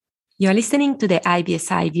You're listening to the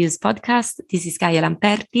IBSI Views podcast. This is Gaia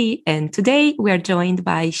Lamperti, and today we are joined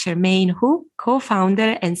by Charmaine Hu,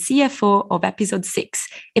 co-founder and CFO of Episode 6,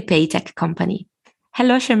 a paytech company.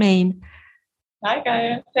 Hello, Charmaine. Hi,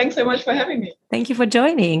 Gaia. Thanks so much for having me. Thank you for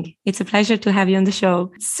joining. It's a pleasure to have you on the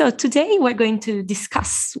show. So today we're going to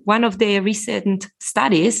discuss one of the recent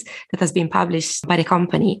studies that has been published by the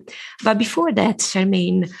company. But before that,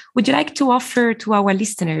 Charmaine, would you like to offer to our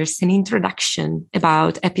listeners an introduction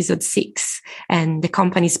about Episode 6 and the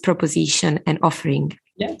company's proposition and offering?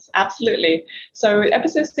 Yes, absolutely. So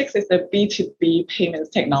Episode 6 is a B2B payments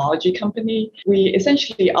technology company. We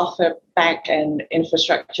essentially offer back-end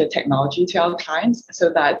infrastructure technology to our clients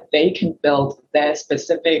so that they can build their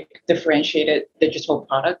specific differentiated digital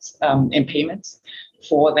products in payments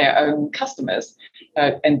for their own customers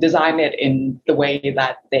and design it in the way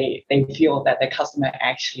that they feel that their customer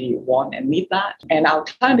actually want and need that. And our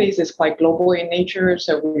client base is quite global in nature.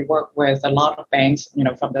 So we work with a lot of banks,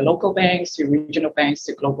 from the local banks to regional banks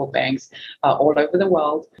to global banks all over the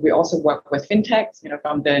world. We also work with fintechs,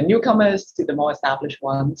 from the newcomers to the more established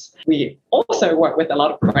ones. We also work with a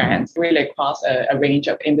lot of brands really across a range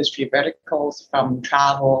of industry verticals, from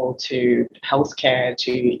travel to healthcare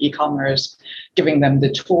to e-commerce, giving them the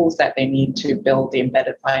tools that they need to build the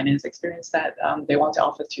embedded finance experience that they want to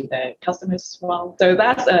offer to their customers as well. So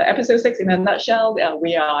that's Episode 6 in a nutshell.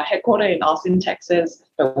 We are headquartered in Austin, Texas,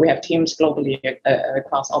 but we have teams globally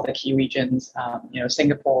across all the key regions,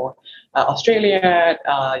 Singapore, Australia,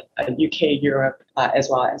 UK, Europe, as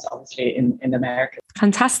well as obviously in America.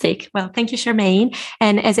 Fantastic. Well, thank you, Charmaine.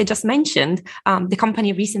 And as I just mentioned, the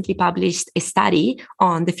company recently published a study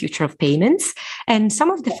on the future of payments, and some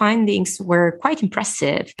of the findings were quite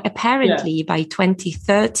impressive. Apparently, by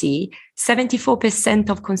 2030, 74%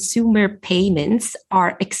 of consumer payments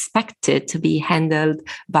are expected to be handled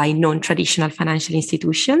by non-traditional financial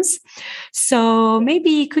institutions. So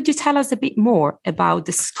maybe could you tell us a bit more about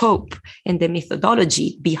the scope and the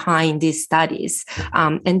methodology behind these studies?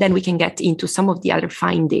 And then we can get into some of the other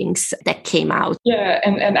findings that came out. Yeah,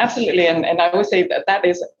 and absolutely. And I would say that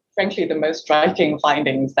is frankly the most striking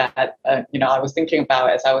findings that I was thinking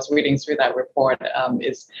about as I was reading through that report.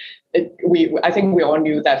 I think we all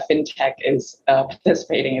knew that fintech is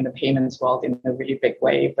participating in the payments world in a really big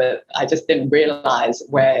way, but I just didn't realize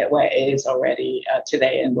where it is already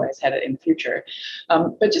today and where it's headed in the future.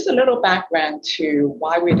 But just a little background to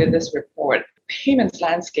why we did this report. Payments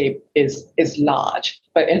landscape is large,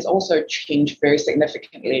 but it's also changed very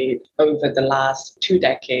significantly over the last 2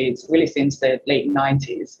 decades, really since the late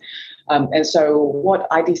 90s. And so what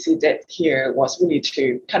IDC did here was really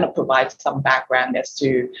to kind of provide some background as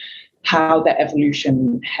to how the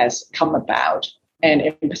evolution has come about, and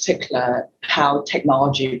in particular, how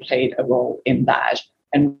technology played a role in that,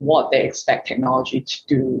 and what they expect technology to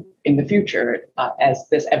do in the future as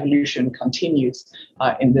this evolution continues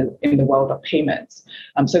in the world of payments.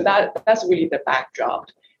 So that's really the backdrop.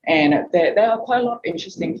 And there are quite a lot of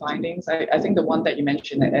interesting findings. I think the one that you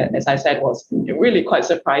mentioned, as I said, was really quite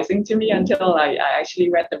surprising to me until I actually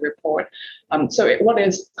read the report. So what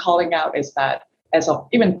is calling out is that as of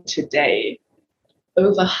even today,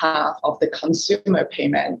 over half of the consumer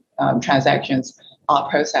payment transactions are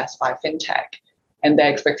processed by fintech. And the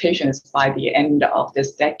expectation is by the end of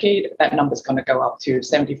this decade, that number is going to go up to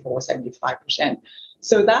 74-75%.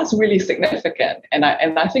 So that's really significant. And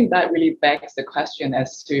I think that really begs the question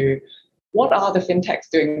as to what are the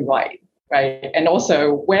fintechs doing right? And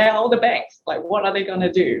also, where are the banks? Like, what are they going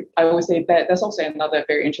to do? I would say that there's also another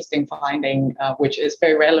very interesting finding, which is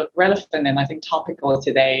very relevant and I think topical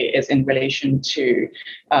today, is in relation to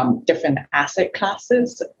different asset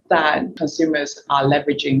classes that consumers are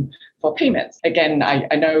leveraging for payments. Again, I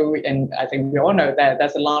know, and I think we all know that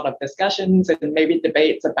there's a lot of discussions and maybe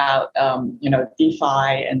debates about,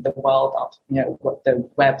 DeFi and the world of, what the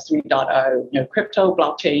Web 3.0, crypto,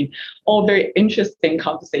 blockchain, all very interesting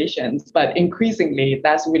conversations. But increasingly,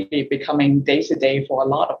 that's really becoming day-to-day for a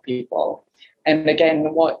lot of people. And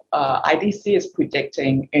again, what IDC is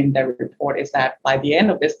predicting in their report is that by the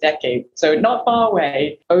end of this decade, so not far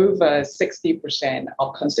away, over 60%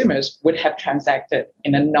 of consumers would have transacted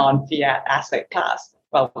in a non-fiat asset class.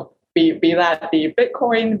 Well, be that be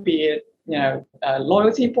Bitcoin, be it a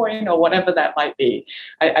loyalty point or whatever that might be.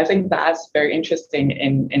 I think that's very interesting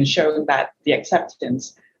in showing that the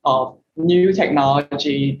acceptance of new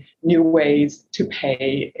technology, new ways to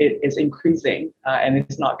pay is increasing and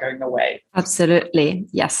it's not going away. Absolutely.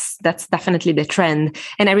 Yes, that's definitely the trend.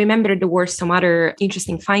 And I remember there were some other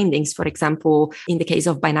interesting findings, for example, in the case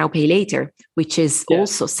of buy now, pay later, which is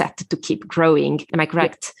also set to keep growing. Am I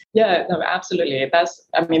correct? Yeah, no, absolutely.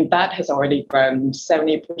 That has already grown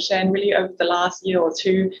 70% really over the last year or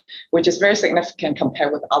two, which is very significant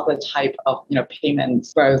compared with other type of,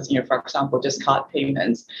 payments growth, for example, just card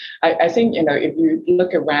payments. I think, if you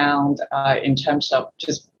look around in terms of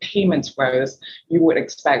just payments growth, you would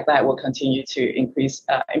expect that will continue to increase,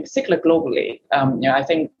 in particular globally. I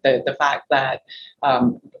think the fact that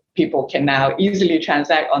people can now easily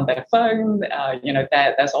transact on their phone,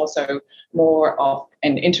 there's also more of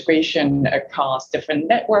an integration across different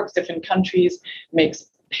networks, different countries, makes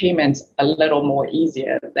payments a little more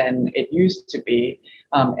easier than it used to be.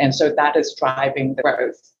 And so that is driving the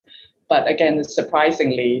growth. But again,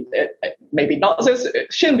 surprisingly, maybe not so,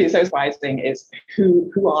 shouldn't be so surprising, is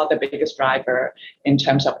who are the biggest driver in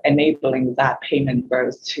terms of enabling that payment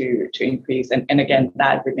growth to increase. And again,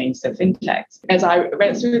 that remains the fintechs. As I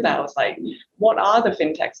read through that, I was like, what are the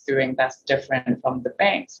fintechs doing that's different from the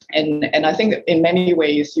banks? And I think in many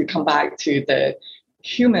ways, you come back to the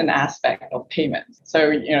human aspect of payments. So,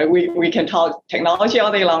 we can talk technology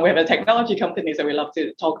all day long. We have a technology company, so we love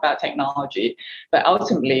to talk about technology. But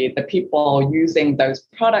ultimately, the people using those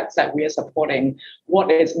products that we are supporting, what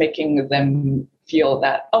is making them feel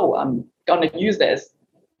that, I'm going to use this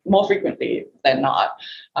more frequently than not.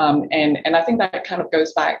 And I think that kind of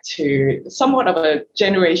goes back to somewhat of a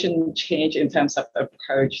generation change in terms of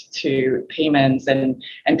approach to payments and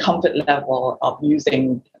comfort level of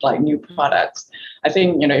using like new products. I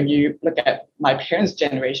think, if you look at my parents'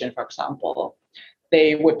 generation, for example,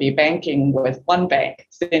 they would be banking with one bank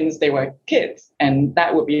since they were kids. And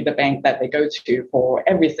that would be the bank that they go to for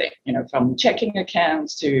everything, from checking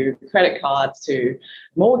accounts to credit cards to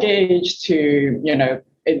mortgage to,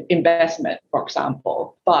 investment, for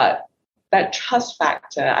example. But that trust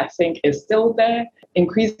factor, I think, is still there.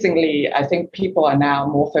 Increasingly, I think people are now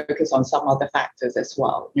more focused on some other factors as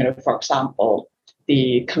well. For example,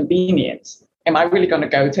 the convenience. Am I really going to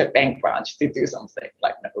go to a bank branch to do something?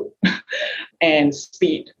 Like, no. And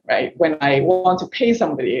speed, right? When I want to pay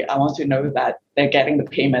somebody, I want to know that they're getting the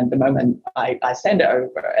payment the moment I send it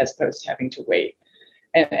over, as opposed to having to wait.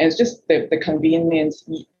 And it's just the convenience,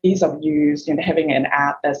 ease of use, having an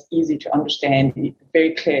app that's easy to understand,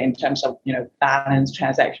 very clear in terms of, balance,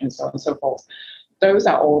 transactions, so on and so forth. Those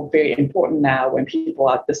are all very important now when people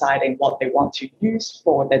are deciding what they want to use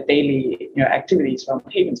for their daily, activities from a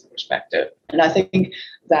payments perspective. And I think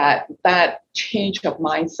that change of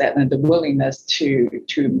mindset and the willingness to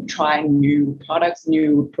try new products,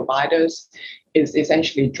 new providers is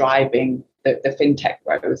essentially driving the fintech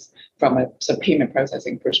growth from a payment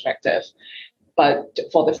processing perspective. But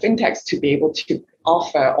for the fintechs to be able to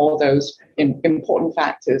offer all those important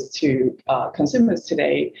factors to consumers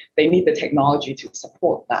today, they need the technology to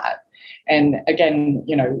support that. And again,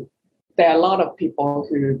 there are a lot of people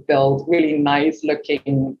who build really nice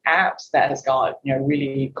looking apps that has got,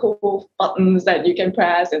 really cool buttons that you can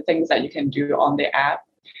press and things that you can do on the app.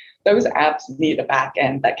 Those apps need a back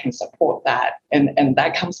end that can support that. And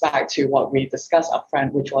that comes back to what we discussed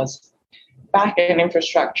upfront, which was back-end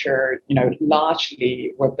infrastructure,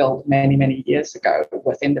 largely were built many, many years ago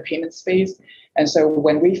within the payment space. And so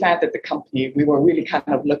when we founded the company, we were really kind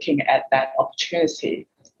of looking at that opportunity,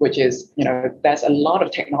 which is, there's a lot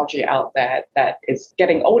of technology out there that is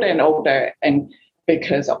getting older and older. And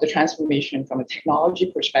because of the transformation from a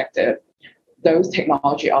technology perspective, those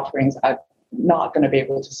technology offerings are not going to be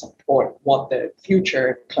able to support what the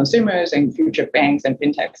future consumers and future banks and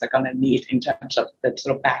fintechs are going to need in terms of the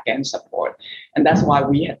sort of back-end support. And that's why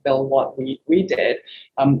we had built what we did,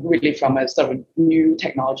 really from a sort of new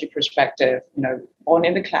technology perspective, born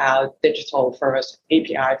in the cloud, digital first,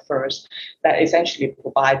 API first, that essentially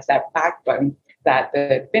provides that backbone that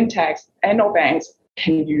the fintechs and or banks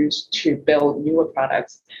can use to build newer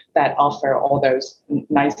products that offer all those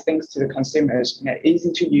nice things to the consumers,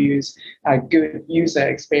 easy to use, good user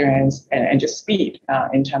experience, and just speed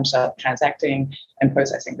in terms of transacting and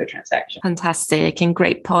processing the transaction. Fantastic and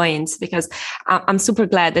great points, because I'm super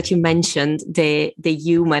glad that you mentioned the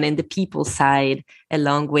human and the people side,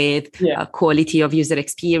 along with quality of user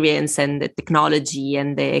experience and the technology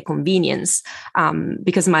and the convenience.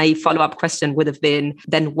 Because my follow-up question would have been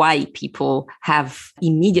then why people have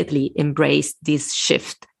immediately embraced this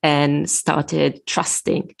shift and started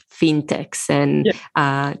trusting fintechs and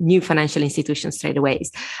new financial institutions straight away.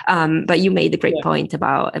 But you made a great point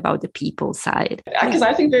about the people side. Because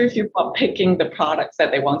I think very few people are picking the products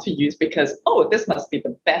that they want to use because, this must be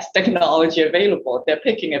the best technology available. They're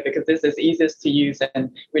picking it because this is easiest to use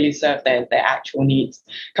and really serve their actual needs.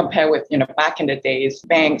 Compared with, back in the days,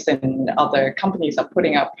 banks and other companies are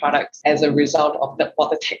putting out products as a result of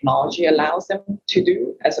what the technology allows them to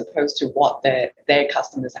do, as opposed to what their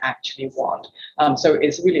customers actually want. So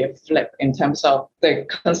it's really a flip in terms of the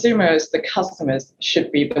consumers, the customers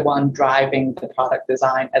should be the one driving the product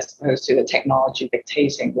design as opposed to the technology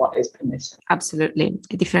dictating what is permissible. Absolutely.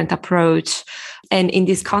 A different approach. And in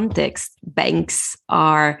this context, banks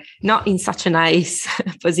are not in such a nice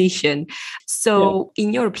position. So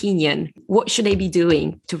in your opinion, what should they be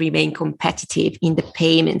doing to remain competitive in the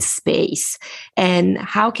payment space? And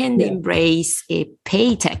how can they embrace a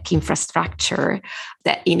pay tech infrastructure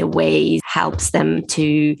that in a way helps them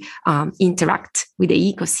to interact with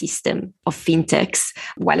the ecosystem of fintechs,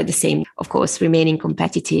 while at the same, of course, remaining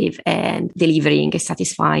competitive and delivering a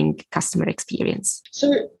satisfying customer experience?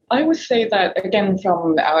 So I would say that, again,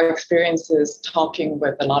 from our experiences talking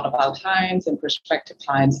with a lot of our clients and prospective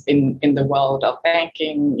clients in the world of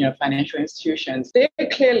banking, financial institutions, they're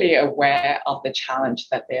clearly aware of the challenge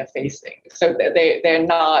that they're facing. So they're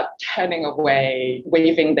not turning away,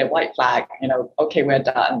 waving their white flag, okay, we're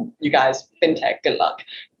done. You guys, fintech, good luck.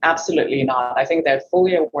 Absolutely not. I think they're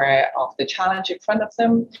fully aware of the challenge in front of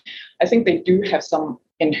them. I think they do have some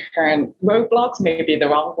inherent roadblocks, maybe the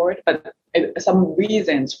wrong word, but some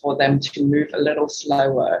reasons for them to move a little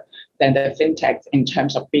slower than the fintechs in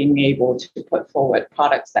terms of being able to put forward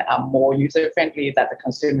products that are more user-friendly, that the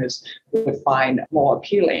consumers would find more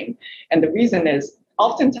appealing. And the reason is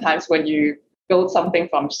oftentimes when you build something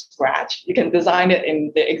from scratch, you can design it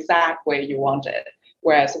in the exact way you want it.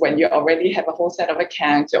 Whereas when you already have a whole set of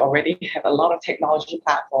accounts, you already have a lot of technology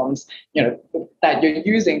platforms, that you're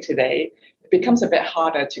using today, it becomes a bit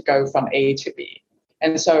harder to go from A to B.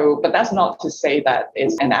 And so, but that's not to say that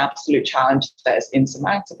it's an absolute challenge that is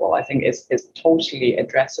insurmountable. I think it's totally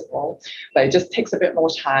addressable, but it just takes a bit more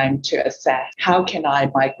time to assess how can I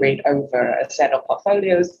migrate over a set of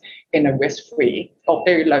portfolios in a risk-free or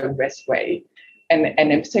very low risk way. And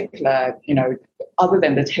in particular, other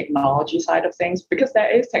than the technology side of things, because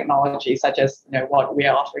there is technology such as what we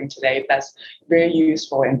are offering today that's very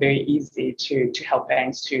useful and very easy to help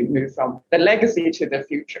banks to move from the legacy to the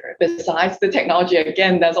future. Besides the technology,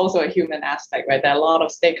 again, there's also a human aspect, right? There are a lot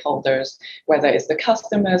of stakeholders, whether it's the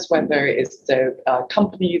customers, whether it's the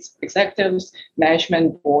companies, executives,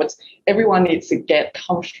 management boards, everyone needs to get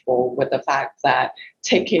comfortable with the fact that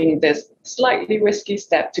taking this slightly risky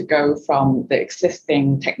step to go from the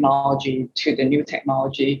existing technology to the new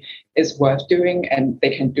technology is worth doing, and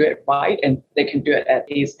they can do it right, and they can do it at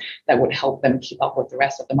ease that would help them keep up with the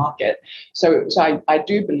rest of the market. So I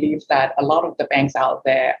do believe that a lot of the banks out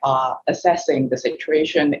there are assessing the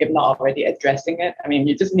situation, if not already addressing it. I mean,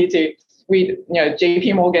 you just need to read,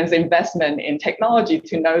 JP Morgan's investment in technology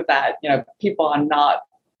to know that, people are not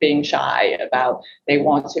being shy about, they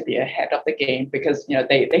want to be ahead of the game because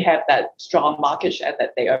they have that strong market share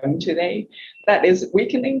that they own today that is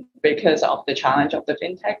weakening because of the challenge of the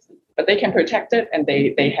fintechs, but they can protect it, and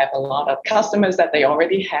they have a lot of customers that they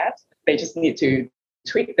already have. They just need to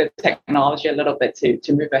tweak the technology a little bit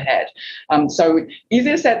to move ahead. So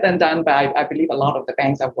easier said than done, but I believe a lot of the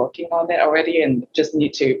banks are working on it already and just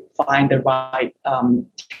need to find the right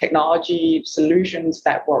technology solutions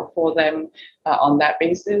that work for them on that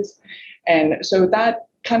basis. And so that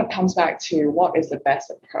kind of comes back to what is the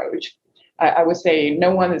best approach. I would say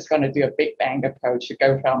no one is going to do a big bang approach to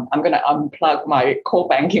go from, I'm going to unplug my core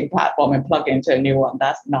banking platform and plug into a new one.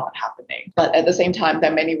 That's not happening. But at the same time,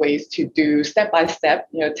 there are many ways to do step by step,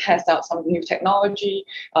 test out some new technology.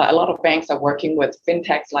 A lot of banks are working with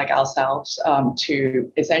fintechs like ourselves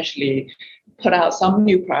to essentially put out some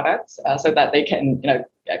new products so that they can,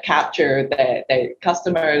 capture their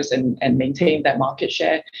customers and maintain their market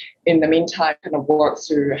share. In the meantime, kind of work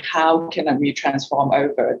through how can we transform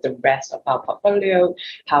over the rest of our portfolio?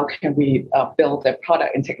 How can we build a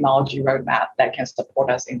product and technology roadmap that can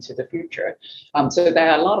support us into the future? So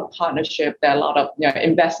there are a lot of partnership, there are a lot of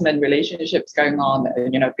investment relationships going on,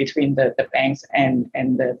 between the banks and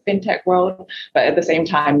the fintech world. But at the same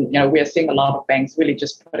time, we are seeing a lot of banks really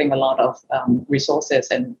just putting a lot of resources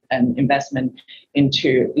and investment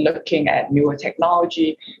into looking at newer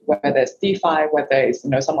technology, whether it's DeFi, whether it's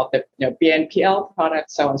some of the BNPL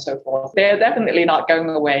products, so on and so forth. They're definitely not going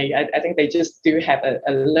away. I think they just do have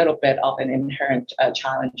a little bit of an inherent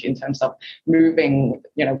challenge in terms of moving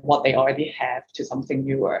what they already have to something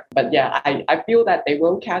newer. But yeah, I feel that they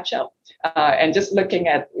will catch up. And just looking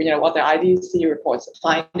at what the IDC reports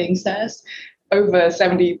finding says, over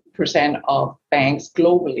 70% of banks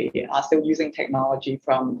globally are still using technology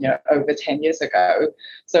from over 10 years ago.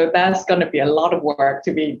 So that's going to be a lot of work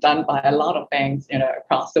to be done by a lot of banks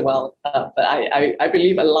across the world. But I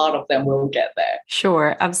believe a lot of them will get there.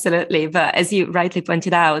 Sure, absolutely. But as you rightly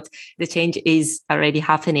pointed out, the change is already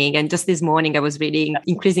happening. And just this morning, I was reading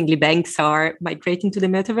increasingly banks are migrating to the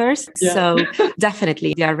metaverse. Yeah. So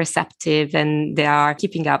definitely they are receptive and they are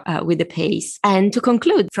keeping up with the pace. And to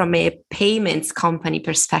conclude, from a payments company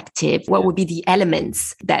perspective, what would be the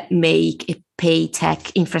elements that make a pay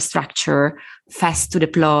tech infrastructure fast to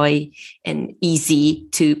deploy and easy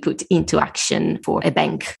to put into action for a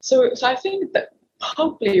bank? So I think that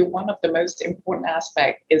probably one of the most important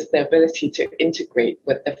aspects is the ability to integrate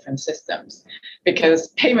with different systems, because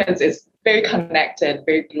payments is very connected,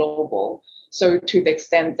 very global. So to the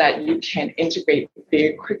extent that you can integrate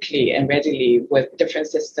very quickly and readily with different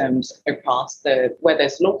systems across whether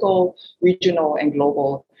it's local, regional, and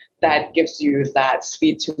global, that gives you that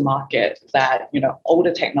speed to market that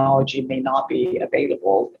older technology may not be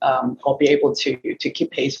available or be able to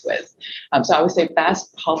keep pace with. So I would say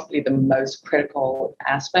that's probably the most critical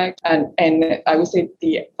aspect. And I would say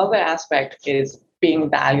the other aspect is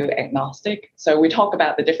being value agnostic. So we talk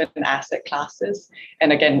about the different asset classes.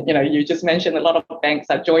 And again, you just mentioned a lot of banks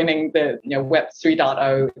are joining the Web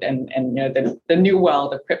 3.0 and the new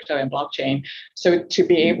world of crypto and blockchain. So to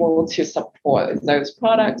be able to support those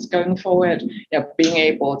products going forward, being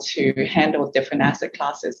able to handle different asset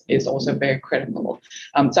classes is also very critical.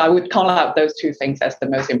 So I would call out those two things as the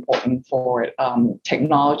most important for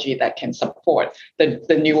technology that can support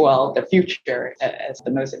the new world, the future, as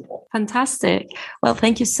the most important. Fantastic. Well,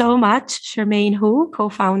 thank you so much, Charmaine Hu,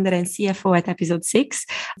 co-founder and CFO at Episode 6.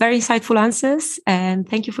 Very insightful answers, and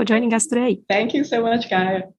thank you for joining us today. Thank you so much, Gaia.